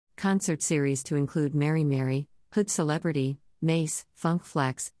concert series to include Mary Mary, Hood Celebrity, Mace, Funk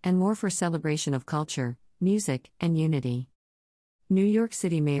Flex, and more for celebration of culture, music, and unity. New York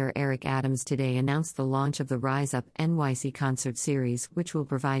City Mayor Eric Adams today announced the launch of the Rise Up NYC concert series, which will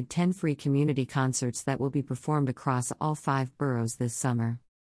provide 10 free community concerts that will be performed across all 5 boroughs this summer.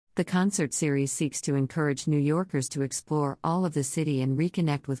 The concert series seeks to encourage New Yorkers to explore all of the city and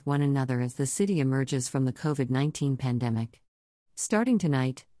reconnect with one another as the city emerges from the COVID-19 pandemic. Starting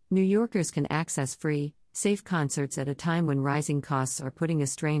tonight, New Yorkers can access free, safe concerts at a time when rising costs are putting a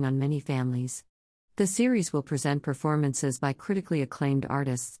strain on many families. The series will present performances by critically acclaimed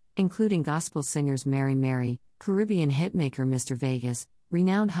artists, including gospel singers Mary Mary, Caribbean hitmaker Mr. Vegas,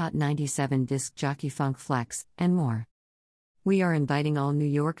 renowned Hot 97 disc jockey Funk Flex, and more. We are inviting all New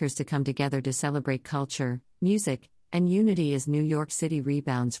Yorkers to come together to celebrate culture, music, and unity as New York City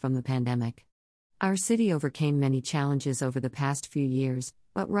rebounds from the pandemic. Our city overcame many challenges over the past few years,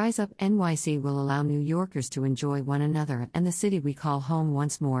 but Rise Up NYC will allow New Yorkers to enjoy one another and the city we call home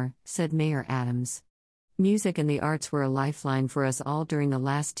once more, said Mayor Adams. Music and the arts were a lifeline for us all during the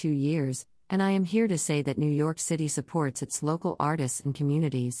last 2 years, and I am here to say that New York City supports its local artists and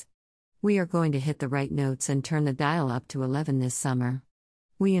communities. We are going to hit the right notes and turn the dial up to 11 this summer.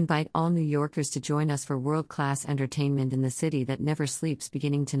 We invite all New Yorkers to join us for world-class entertainment in the city that never sleeps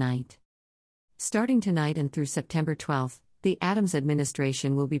beginning tonight. Starting tonight and through September 12th, the Adams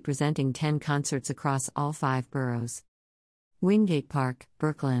administration will be presenting 10 concerts across all 5 boroughs. Wingate Park,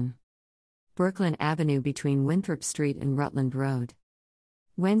 Brooklyn. Brooklyn Avenue between Winthrop Street and Rutland Road.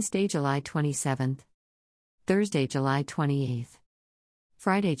 Wednesday, July 27th. Thursday, July 28th.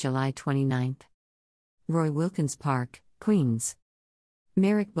 Friday, July 29th. Roy Wilkins Park, Queens.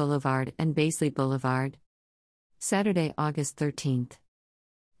 Merrick Boulevard and Baisley Boulevard. Saturday, August 13th.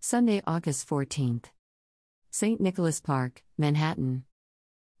 Sunday, August 14th. St. Nicholas Park, Manhattan.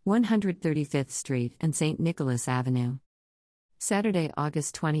 135th Street and St. Nicholas Avenue. Saturday,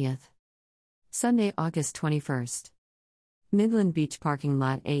 August 20th. Sunday, August 21st. Midland Beach Parking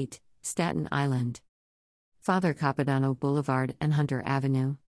Lot 8, Staten Island. Father Capodanno Boulevard and Hunter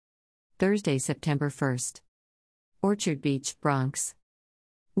Avenue. Thursday, September 1st. Orchard Beach, Bronx.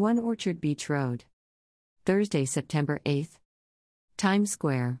 1 Orchard Beach Road. Thursday, September 8th. Times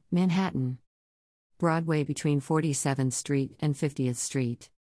Square, Manhattan. Broadway between 47th Street and 50th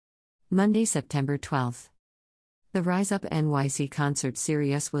Street. Monday, September 12th. The Rise Up NYC concert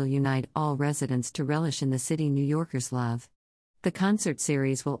series will unite all residents to relish in the city New Yorkers love. The concert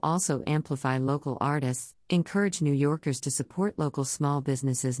series will also amplify local artists, encourage New Yorkers to support local small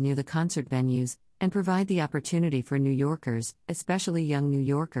businesses near the concert venues, and provide the opportunity for New Yorkers, especially young New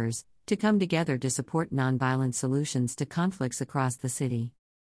Yorkers, to come together to support nonviolent solutions to conflicts across the city.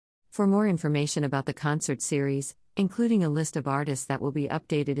 For more information about the concert series, including a list of artists that will be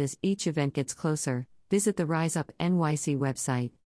updated as each event gets closer, visit the Rise Up NYC website.